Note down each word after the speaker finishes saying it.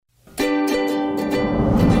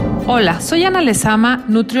Hola, soy Ana Lezama,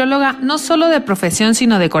 nutrióloga no solo de profesión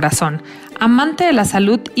sino de corazón, amante de la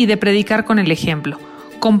salud y de predicar con el ejemplo,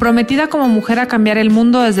 comprometida como mujer a cambiar el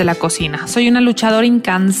mundo desde la cocina. Soy una luchadora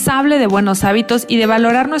incansable de buenos hábitos y de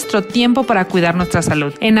valorar nuestro tiempo para cuidar nuestra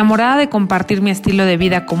salud. Enamorada de compartir mi estilo de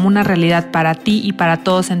vida como una realidad para ti y para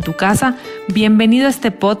todos en tu casa, bienvenido a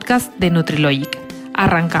este podcast de Nutrilogic.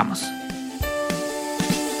 Arrancamos.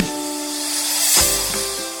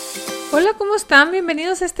 Hola, ¿cómo están?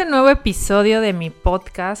 Bienvenidos a este nuevo episodio de mi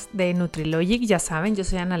podcast de Nutrilogic. Ya saben, yo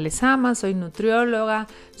soy Ana Lezama, soy nutrióloga,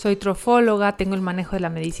 soy trofóloga, tengo el manejo de la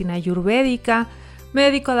medicina ayurvédica. Me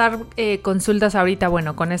dedico a dar consultas ahorita,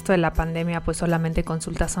 bueno, con esto de la pandemia, pues solamente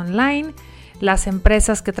consultas online. Las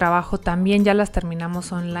empresas que trabajo también ya las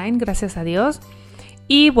terminamos online, gracias a Dios.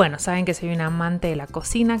 Y bueno, saben que soy una amante de la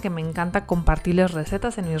cocina, que me encanta compartirles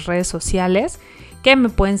recetas en mis redes sociales, que me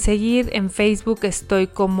pueden seguir en Facebook, estoy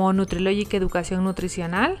como Nutrilogic Educación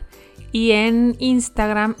Nutricional y en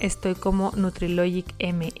Instagram estoy como Nutrilogic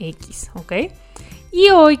MX, ¿ok? Y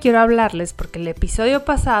hoy quiero hablarles porque el episodio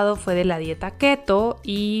pasado fue de la dieta keto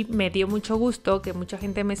y me dio mucho gusto que mucha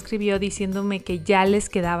gente me escribió diciéndome que ya les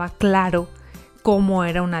quedaba claro cómo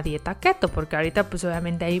era una dieta keto, porque ahorita pues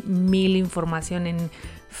obviamente hay mil información en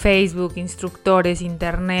Facebook, instructores,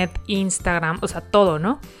 internet, Instagram, o sea, todo,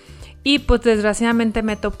 ¿no? Y pues desgraciadamente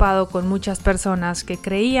me he topado con muchas personas que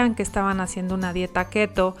creían que estaban haciendo una dieta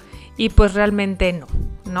keto y pues realmente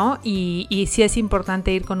 ¿no? Y sí es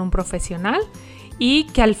importante ir con un profesional y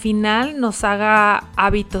que al final nos haga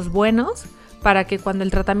hábitos buenos para que cuando el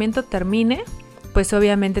tratamiento termine, pues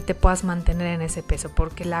obviamente te puedas mantener en ese peso,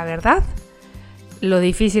 porque la verdad, lo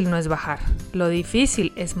difícil no es bajar, lo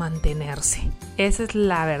difícil es mantenerse. Esa es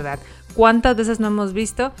la verdad. ¿Cuántas veces no hemos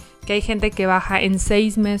visto que hay gente que baja en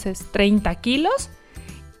 6 meses 30 kilos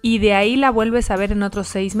y de ahí la vuelves a ver en otros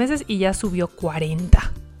 6 meses y ya subió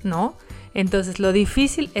 40, ¿no? Entonces lo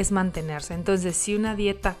difícil es mantenerse. Entonces si una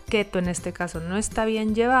dieta keto en este caso no está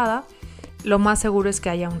bien llevada, lo más seguro es que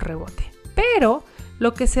haya un rebote. Pero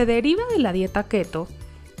lo que se deriva de la dieta keto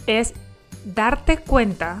es darte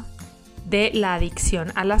cuenta de la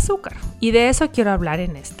adicción al azúcar. Y de eso quiero hablar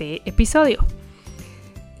en este episodio.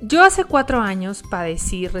 Yo hace 4 años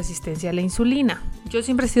padecí resistencia a la insulina. Yo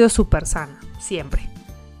siempre he sido súper sana, siempre,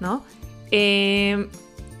 ¿no?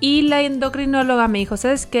 Y la endocrinóloga me dijo,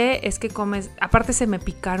 ¿sabes qué? Es que comes, aparte se me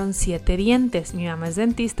picaron 7 dientes. Mi mamá es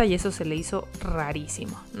dentista y eso se le hizo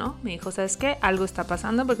rarísimo, ¿no? Me dijo, ¿sabes qué? Algo está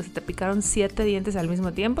pasando porque se te picaron 7 dientes al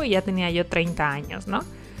mismo tiempo y ya tenía yo 30 años, ¿no?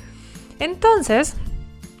 Entonces,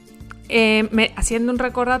 haciendo un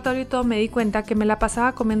recordatorio y todo, me di cuenta que me la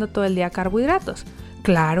pasaba comiendo todo el día carbohidratos.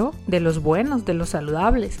 Claro, de los buenos, de los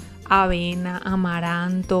saludables. Avena,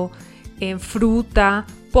 amaranto, fruta,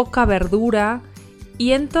 poca verdura.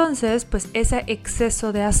 Y entonces, pues ese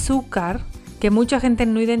exceso de azúcar, que mucha gente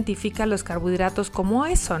no identifica los carbohidratos como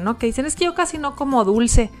eso, ¿no? Que dicen, es que yo casi no como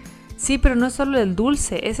dulce. Sí, pero no es solo el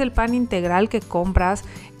dulce, es el pan integral que compras,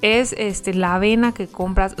 es la avena que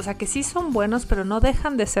compras. O sea, que sí son buenos, pero no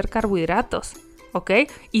dejan de ser carbohidratos, ¿ok?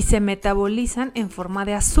 Y se metabolizan en forma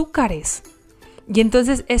de azúcares. Y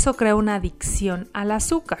entonces eso crea una adicción al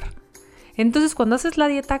azúcar. Entonces cuando haces la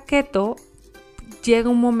dieta keto, llega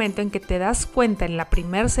un momento en que te das cuenta en la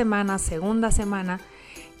primera semana, segunda semana,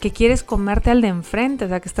 que quieres comerte al de enfrente, o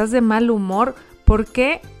sea que estás de mal humor. ¿Por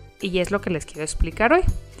qué? Y es lo que les quiero explicar hoy.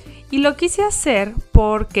 Y lo quise hacer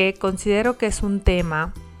porque considero que es un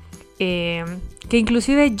tema que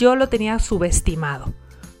inclusive yo lo tenía subestimado.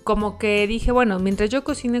 Como que dije, bueno, mientras yo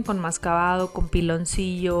cocine con mascabado, con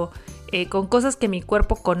piloncillo, con cosas que mi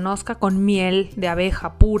cuerpo conozca, con miel de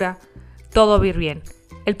abeja pura, todo va a ir bien.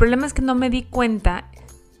 El problema es que no me di cuenta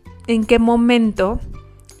en qué momento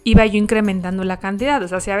iba yo incrementando la cantidad. O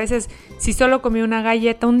sea, si a veces, si solo comía una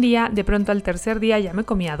galleta un día, de pronto al tercer día ya me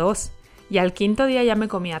comía 2. Y al quinto día ya me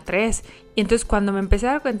comía 3. Y entonces cuando me empecé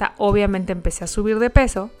a dar cuenta, obviamente empecé a subir de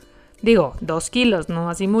peso. Digo, 2 kilos, no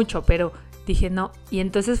así mucho, pero dije no. Y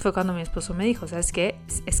entonces fue cuando mi esposo me dijo, ¿sabes qué?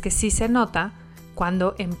 Es que sí se nota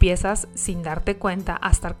cuando empiezas sin darte cuenta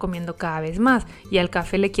a estar comiendo cada vez más. Y al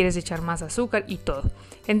café le quieres echar más azúcar y todo.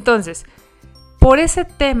 Entonces, por ese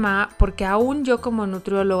tema, porque aún yo como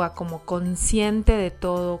nutrióloga, como consciente de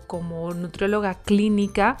todo, como nutrióloga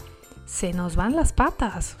clínica, se nos van las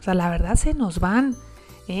patas, o sea, la verdad se nos van,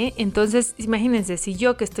 ¿eh? Entonces, imagínense, si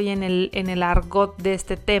yo que estoy en el argot de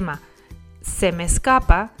este tema, se me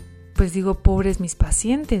escapa, pues digo, pobres mis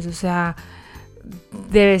pacientes, o sea,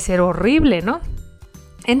 debe ser horrible, ¿no?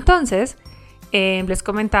 Entonces, les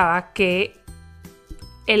comentaba que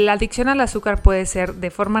la adicción al azúcar puede ser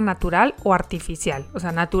de forma natural o artificial. O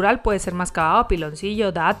sea, natural puede ser mascabado,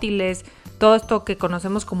 piloncillo, dátiles, todo esto que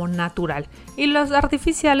conocemos como natural. Y los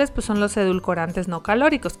artificiales pues son los edulcorantes no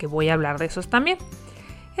calóricos, que voy a hablar de esos también.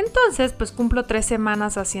 Entonces pues cumplo 3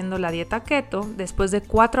 semanas haciendo la dieta keto. Después de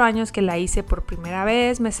 4 años que la hice por primera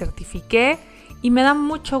vez, me certifiqué y me da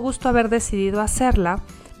mucho gusto haber decidido hacerla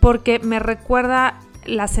porque me recuerda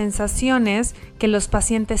las sensaciones que los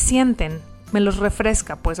pacientes sienten. Me los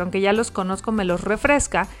refresca, pues aunque ya los conozco, me los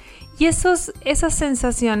refresca. Y esas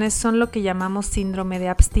sensaciones son lo que llamamos síndrome de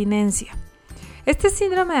abstinencia. Este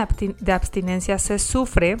síndrome de abstinencia se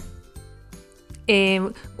sufre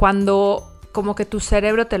cuando como que tu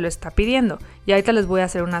cerebro te lo está pidiendo. Y ahorita les voy a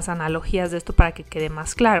hacer unas analogías de esto para que quede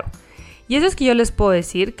más claro. Y eso es que yo les puedo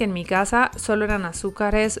decir que en mi casa solo eran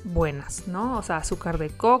azúcares buenas, ¿no? O sea, azúcar de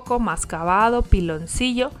coco, mascabado,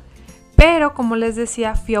 piloncillo. Pero como les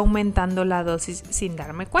decía, fui aumentando la dosis sin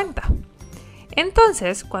darme cuenta.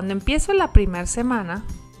 Entonces, cuando empiezo la primera semana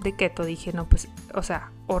de keto, dije, no, pues, o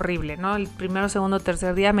sea, horrible, ¿no? El primero, segundo,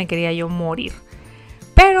 tercer día me quería yo morir.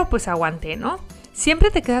 Pero pues aguanté, ¿no?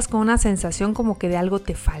 Siempre te quedas con una sensación como que de algo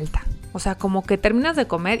te falta. O sea, como que terminas de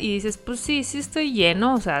comer y dices, pues sí estoy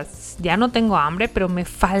lleno, o sea, ya no tengo hambre, pero me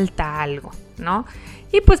falta algo, ¿no?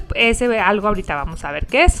 Y pues ese algo ahorita vamos a ver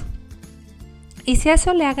qué es. Y si a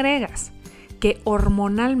eso le agregas que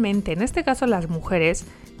hormonalmente, en este caso las mujeres,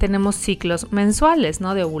 tenemos ciclos mensuales,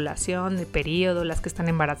 ¿no? De ovulación, de periodo, las que están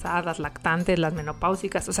embarazadas, las lactantes, las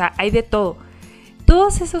menopáusicas, o sea, hay de todo.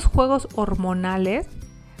 Todos esos juegos hormonales,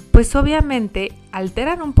 pues obviamente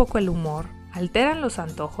alteran un poco el humor, alteran los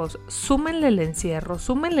antojos, súmenle el encierro,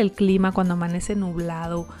 súmenle el clima cuando amanece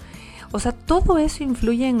nublado. O sea, todo eso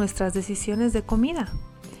influye en nuestras decisiones de comida.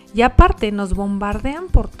 Y aparte nos bombardean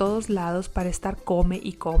por todos lados para estar come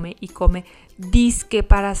y come y come, dizque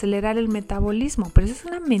para acelerar el metabolismo, pero eso es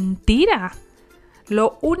una mentira.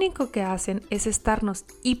 Lo único que hacen es estarnos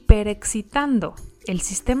hiperexcitando el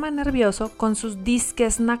sistema nervioso con sus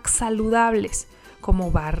disque snacks saludables,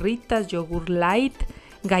 como barritas, yogur light,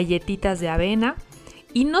 galletitas de avena,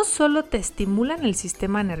 y no solo te estimulan el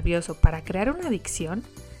sistema nervioso para crear una adicción,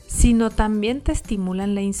 sino también te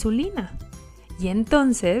estimulan la insulina. Y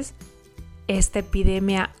entonces, esta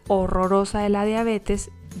epidemia horrorosa de la diabetes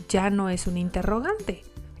ya no es un interrogante.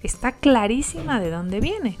 Está clarísima de dónde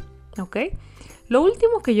viene, ¿ok? Lo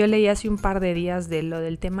último que yo leí hace un par de días de lo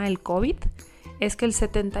del tema del COVID es que el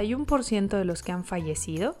 71% de los que han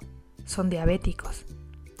fallecido son diabéticos.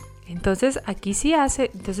 Entonces, aquí sí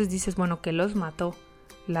entonces dices, bueno, ¿qué los mató?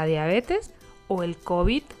 ¿La diabetes o el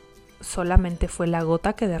COVID? Solamente fue la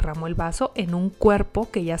gota que derramó el vaso en un cuerpo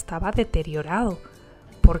que ya estaba deteriorado,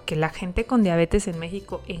 porque la gente con diabetes en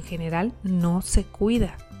México en general no se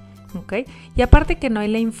cuida, ¿ok? Y aparte que no hay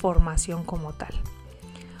la información como tal.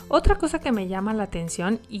 Otra cosa que me llama la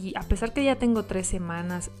atención, y a pesar que ya tengo 3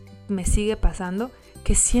 semanas, me sigue pasando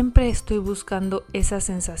que siempre estoy buscando esa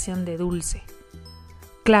sensación de dulce.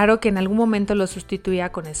 Claro que en algún momento lo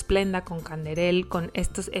sustituía con Splenda, con Canderel, con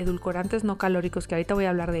estos edulcorantes no calóricos que ahorita voy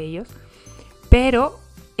a hablar de ellos. Pero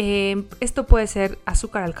esto puede ser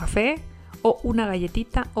azúcar al café o una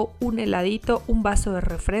galletita o un heladito, un vaso de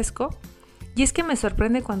refresco. Y es que me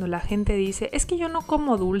sorprende cuando la gente dice, es que yo no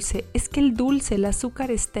como dulce, es que el dulce, el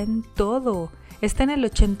azúcar está en todo. Está en el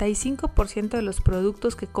 85% de los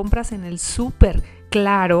productos que compras en el súper.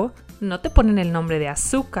 Claro, no te ponen el nombre de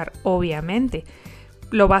azúcar, obviamente.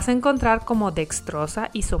 Lo vas a encontrar como dextrosa,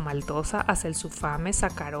 isomaltosa, acesulfame,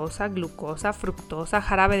 sacarosa, glucosa, fructosa,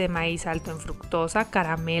 jarabe de maíz alto en fructosa,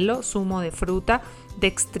 caramelo, zumo de fruta,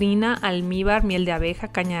 dextrina, almíbar, miel de abeja,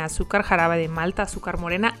 caña de azúcar, jarabe de malta, azúcar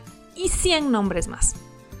morena y 100 nombres más.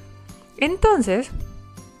 Entonces,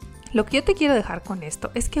 lo que yo te quiero dejar con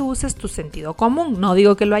esto es que uses tu sentido común. No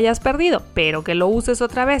digo que lo hayas perdido, pero que lo uses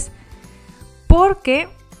otra vez. Porque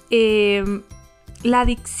la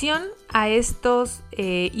adicción a estos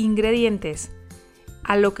ingredientes,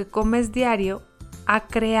 a lo que comes diario, ha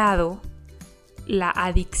creado la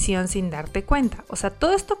adicción sin darte cuenta. O sea,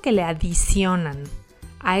 todo esto que le adicionan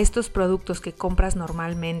a estos productos que compras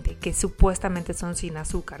normalmente, que supuestamente son sin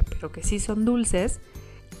azúcar, pero que sí son dulces,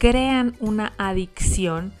 crean una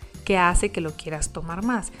adicción que hace que lo quieras tomar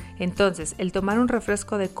más. Entonces, el tomar un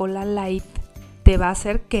refresco de cola light te va a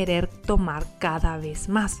hacer querer tomar cada vez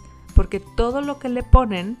más, porque todo lo que le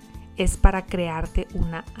ponen es para crearte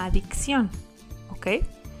una adicción, ¿ok?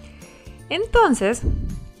 Entonces,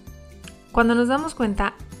 cuando nos damos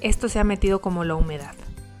cuenta, esto se ha metido como la humedad.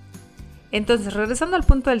 Entonces, regresando al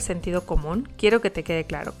punto del sentido común, quiero que te quede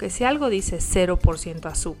claro que si algo dice 0%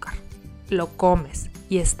 azúcar, lo comes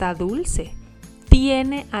y está dulce,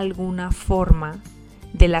 tiene alguna forma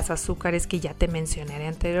de las azúcares que ya te mencioné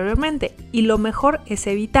anteriormente, y lo mejor es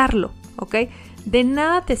evitarlo, ¿ok? De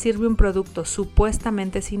nada te sirve un producto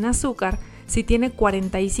supuestamente sin azúcar si tiene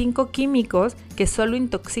 45 químicos que solo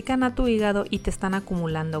intoxican a tu hígado y te están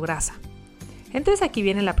acumulando grasa. Entonces aquí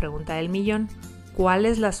viene la pregunta del millón. ¿Cuál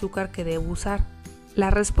es el azúcar que debo usar? La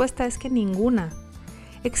respuesta es que ninguna.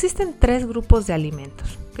 Existen 3 grupos de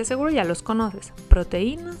alimentos, que seguro ya los conoces: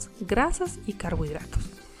 proteínas, grasas y carbohidratos.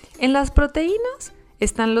 En las proteínas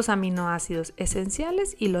están los aminoácidos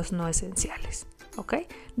esenciales y los no esenciales. ¿Ok?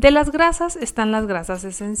 De las grasas están las grasas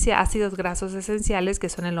ácidos grasos esenciales, que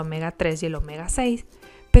son el omega 3 y el omega 6,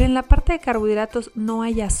 pero en la parte de carbohidratos no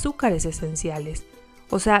hay azúcares esenciales,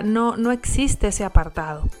 o sea, no existe ese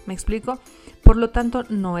apartado, ¿me explico? Por lo tanto,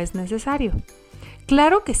 no es necesario.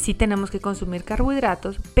 Claro que sí tenemos que consumir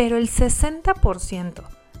carbohidratos, pero el 60%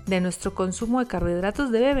 de nuestro consumo de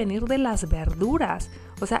carbohidratos debe venir de las verduras,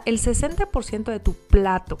 o sea, el 60% de tu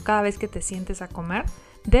plato cada vez que te sientes a comer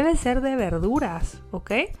debe ser de verduras,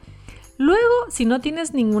 ¿ok? Luego, si no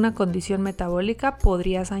tienes ninguna condición metabólica,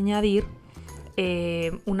 podrías añadir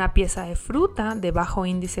una pieza de fruta de bajo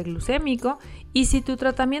índice glucémico, y si tu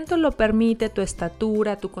tratamiento lo permite, tu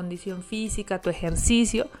estatura, tu condición física, tu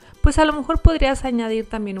ejercicio, pues a lo mejor podrías añadir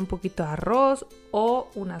también un poquito de arroz o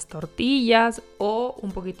unas tortillas o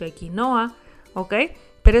un poquito de quinoa, ¿ok?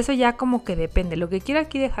 Pero eso ya como que depende. Lo que quiero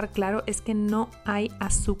aquí dejar claro es que no hay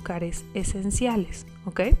azúcares esenciales,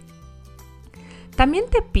 ¿ok? También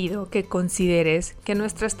te pido que consideres que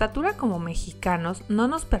nuestra estatura como mexicanos no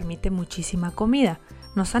nos permite muchísima comida.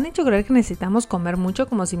 Nos han hecho creer que necesitamos comer mucho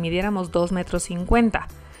como si midiéramos 2,50 metros.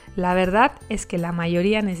 La verdad es que la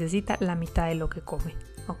mayoría necesita la mitad de lo que come,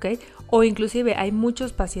 ¿ok? O inclusive hay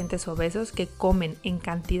muchos pacientes obesos que comen en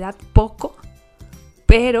cantidad poco,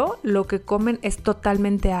 pero lo que comen es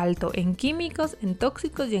totalmente alto en químicos, en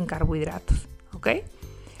tóxicos y en carbohidratos, ¿ok?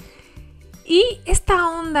 Y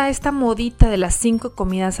esta modita de las 5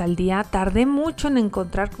 comidas al día, tardé mucho en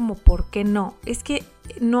encontrar como por qué no. Es que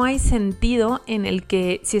no hay sentido en el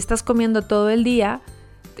que si estás comiendo todo el día,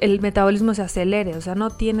 el metabolismo se acelere, o sea, no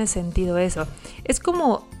tiene sentido eso. Es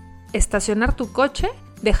como estacionar tu coche,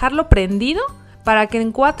 dejarlo prendido para que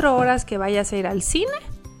en 4 horas que vayas a ir al cine,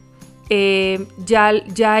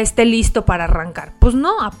 ya esté listo para arrancar. Pues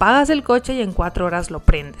no, apagas el coche y en 4 horas lo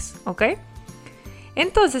prendes, ¿ok?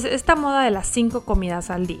 Entonces, esta moda de las 5 comidas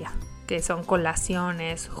al día, que son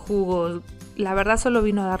colaciones, jugos, la verdad solo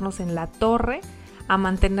vino a darnos en la torre, a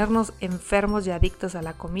mantenernos enfermos y adictos a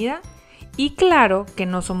la comida. Y claro que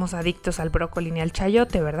no somos adictos al brócoli ni al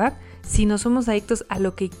chayote, ¿verdad? Sino somos adictos a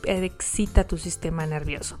lo que excita tu sistema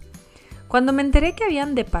nervioso. Cuando me enteré que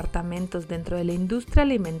habían departamentos dentro de la industria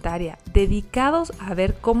alimentaria dedicados a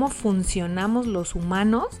ver cómo funcionamos los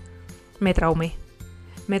humanos, me traumé.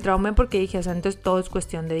 Me traumé porque dije, o sea, entonces todo es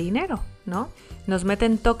cuestión de dinero, ¿no? Nos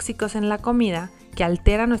meten tóxicos en la comida que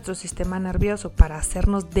altera nuestro sistema nervioso para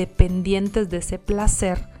hacernos dependientes de ese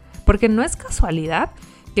placer, porque no es casualidad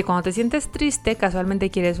que cuando te sientes triste, casualmente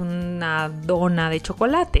quieres una dona de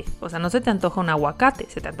chocolate. O sea, no se te antoja un aguacate,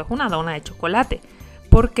 se te antoja una dona de chocolate.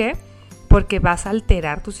 ¿Por qué? Porque vas a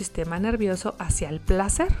alterar tu sistema nervioso hacia el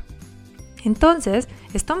placer. Entonces,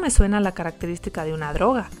 esto me suena a la característica de una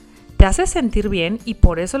droga. Te hace sentir bien y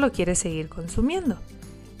por eso lo quieres seguir consumiendo.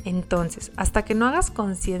 Entonces, hasta que no hagas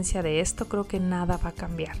conciencia de esto, creo que nada va a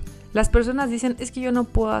cambiar. Las personas dicen, es que yo no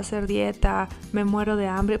puedo hacer dieta, me muero de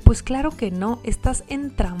hambre. Pues claro que no, estás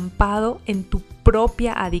entrampado en tu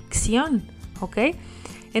propia adicción, ¿ok?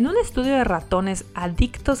 En un estudio de ratones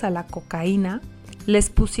adictos a la cocaína, les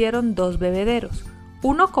pusieron 2 bebederos,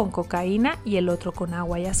 uno con cocaína y el otro con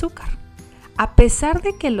agua y azúcar. A pesar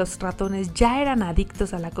de que los ratones ya eran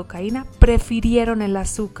adictos a la cocaína, prefirieron el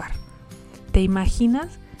azúcar. ¿Te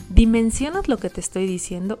imaginas? ¿Dimensionas lo que te estoy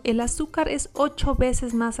diciendo? El azúcar es 8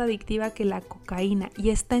 veces más adictiva que la cocaína y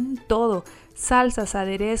está en todo. Salsas,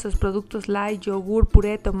 aderezos, productos light, yogur, puré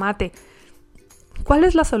de tomate. ¿Cuál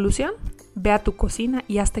es la solución? Ve a tu cocina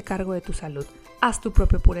y hazte cargo de tu salud. Haz tu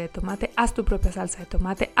propio puré de tomate, haz tu propia salsa de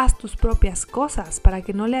tomate, haz tus propias cosas para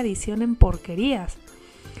que no le adicionen porquerías.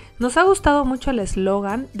 Nos ha gustado mucho el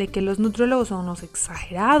eslogan de que los nutriólogos son unos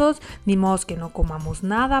exagerados, ni modo que no comamos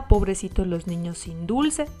nada, pobrecitos los niños sin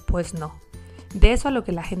dulce. Pues no. De eso a lo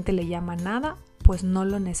que la gente le llama nada, pues no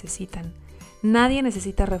lo necesitan. Nadie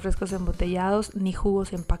necesita refrescos embotellados, ni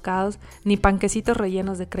jugos empacados, ni panquecitos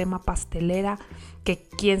rellenos de crema pastelera, que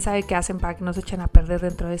quién sabe qué hacen para que no se echen a perder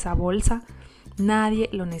dentro de esa bolsa. Nadie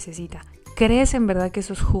lo necesita. ¿Crees en verdad que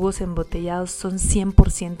esos jugos embotellados son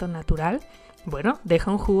 100% natural? Bueno,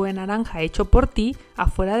 deja un jugo de naranja hecho por ti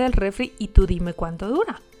afuera del refri y tú dime cuánto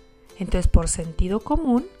dura. Entonces, por sentido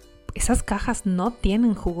común, esas cajas no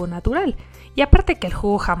tienen jugo natural. Y aparte que el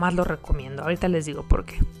jugo jamás lo recomiendo. Ahorita les digo por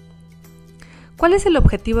qué. ¿Cuál es el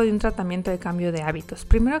objetivo de un tratamiento de cambio de hábitos?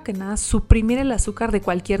 Primero que nada, suprimir el azúcar de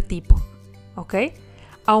cualquier tipo, ¿ok?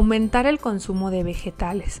 Aumentar el consumo de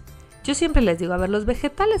vegetales. Yo siempre les digo, los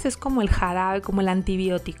vegetales es como el jarabe, como el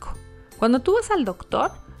antibiótico. Cuando tú vas al doctor,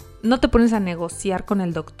 no te pones a negociar con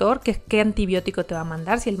el doctor qué antibiótico te va a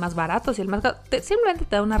mandar, si el más barato, si el más caro. Simplemente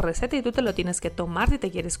te da una receta y tú te lo tienes que tomar si te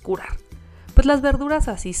quieres curar. Pues las verduras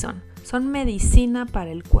así son medicina para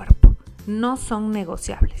el cuerpo, no son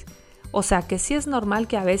negociables. O sea que sí es normal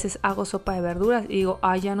que a veces hago sopa de verduras y digo,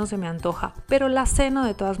 ya no se me antoja, pero la ceno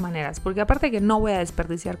de todas maneras, porque aparte que no voy a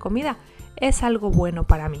desperdiciar comida, es algo bueno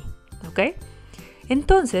para mí, ¿ok?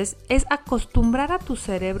 Entonces es acostumbrar a tu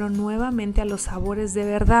cerebro nuevamente a los sabores de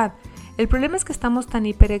verdad. El problema es que estamos tan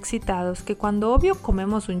hiperexcitados que cuando obvio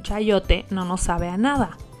comemos un chayote no nos sabe a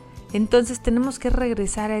nada. Entonces tenemos que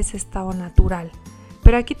regresar a ese estado natural.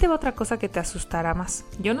 Pero aquí te va otra cosa que te asustará más.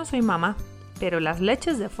 Yo no soy mamá, pero las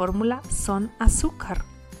leches de fórmula son azúcar.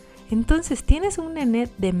 Entonces tienes un nené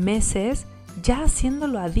de meses ya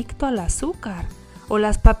haciéndolo adicto al azúcar. O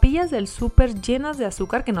las papillas del súper llenas de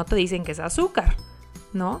azúcar que no te dicen que es azúcar,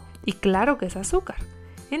 ¿no? Y claro que es azúcar.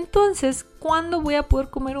 Entonces, ¿cuándo voy a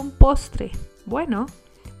poder comer un postre? Bueno,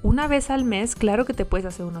 una vez al mes, claro que te puedes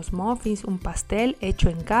hacer unos muffins, un pastel hecho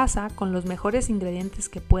en casa con los mejores ingredientes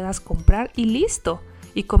que puedas comprar y listo.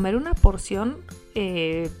 Y comer una porción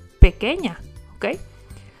pequeña, ¿ok?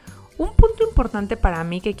 Un punto importante para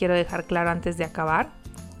mí que quiero dejar claro antes de acabar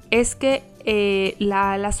es que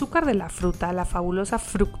el azúcar de la fruta, la fabulosa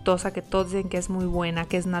fructosa que todos dicen que es muy buena,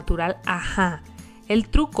 que es natural, el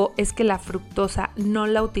truco es que la fructosa no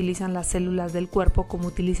la utilizan las células del cuerpo como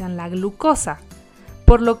utilizan la glucosa,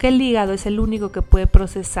 por lo que el hígado es el único que puede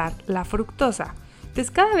procesar la fructosa.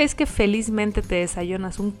 Entonces cada vez que felizmente te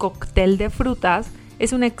desayunas un cóctel de frutas,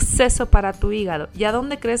 es un exceso para tu hígado. ¿Y a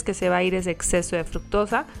dónde crees que se va a ir ese exceso de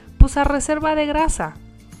fructosa? Pues a reserva de grasa.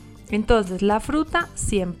 Entonces la fruta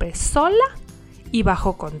siempre sola y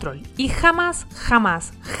bajo control. Y jamás,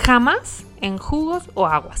 jamás, jamás en jugos o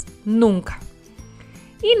aguas. Nunca.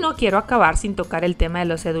 Y no quiero acabar sin tocar el tema de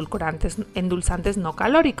los endulzantes no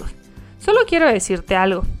calóricos. Solo quiero decirte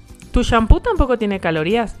algo. Tu shampoo tampoco tiene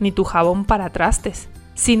calorías, ni tu jabón para trastes.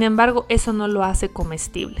 Sin embargo, eso no lo hace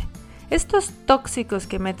comestible. Estos tóxicos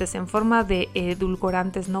que metes en forma de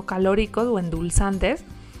edulcorantes no calóricos o endulzantes,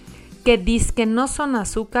 que dizque no son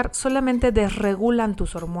azúcar, solamente desregulan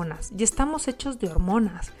tus hormonas. Y estamos hechos de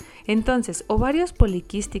hormonas. Entonces, ovarios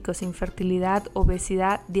poliquísticos, infertilidad,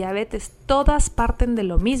 obesidad, diabetes, todas parten de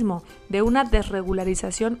lo mismo, de una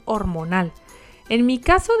desregularización hormonal. En mi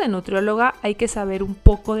caso de nutrióloga hay que saber un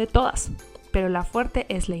poco de todas, pero la fuerte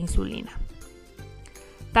es la insulina.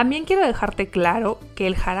 También quiero dejarte claro que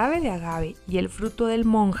el jarabe de agave y el fruto del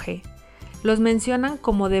monje los mencionan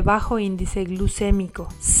como de bajo índice glucémico.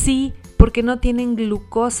 Sí, porque no tienen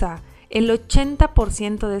glucosa. El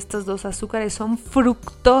 80% de estos dos azúcares son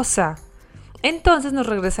fructosa. Entonces nos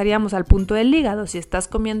regresaríamos al punto del hígado. Si estás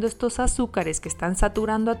comiendo estos azúcares que están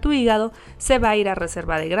saturando a tu hígado, se va a ir a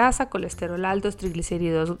reserva de grasa, colesterol altos,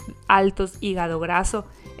 triglicéridos altos, hígado graso.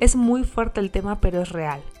 Es muy fuerte el tema, pero es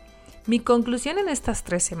real. Mi conclusión en estas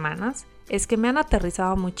 3 semanas es que me han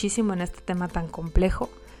aterrizado muchísimo en este tema tan complejo.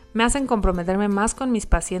 Me hacen comprometerme más con mis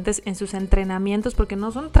pacientes en sus entrenamientos, porque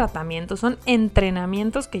no son tratamientos, son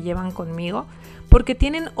entrenamientos que llevan conmigo, porque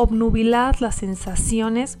tienen obnubiladas las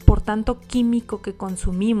sensaciones por tanto químico que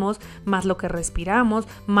consumimos, más lo que respiramos,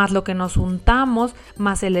 más lo que nos untamos,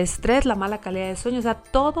 más el estrés, la mala calidad de sueño, o sea,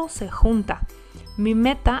 todo se junta. Mi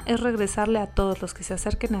meta es regresarle a todos los que se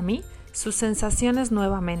acerquen a mí sus sensaciones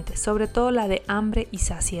nuevamente, sobre todo la de hambre y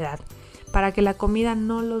saciedad, para que la comida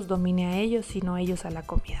no los domine a ellos, sino ellos a la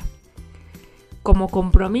comida. Como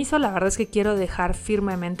compromiso, la verdad es que quiero dejar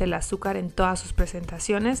firmemente el azúcar en todas sus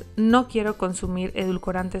presentaciones. No quiero consumir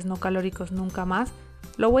edulcorantes no calóricos nunca más.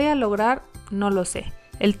 ¿Lo voy a lograr? No lo sé.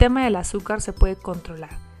 El tema del azúcar se puede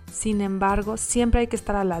controlar. Sin embargo, siempre hay que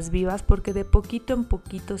estar a las vivas porque de poquito en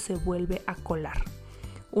poquito se vuelve a colar.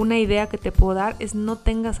 Una idea que te puedo dar es no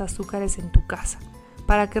tengas azúcares en tu casa,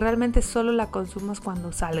 para que realmente solo la consumas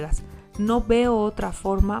cuando salgas. No veo otra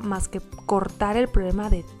forma más que cortar el problema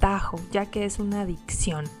de tajo, ya que es una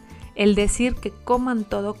adicción. El decir que coman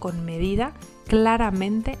todo con medida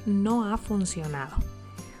claramente no ha funcionado.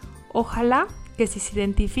 Ojalá que si se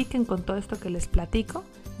identifiquen con todo esto que les platico,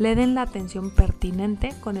 le den la atención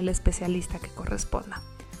pertinente con el especialista que corresponda.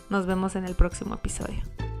 Nos vemos en el próximo episodio.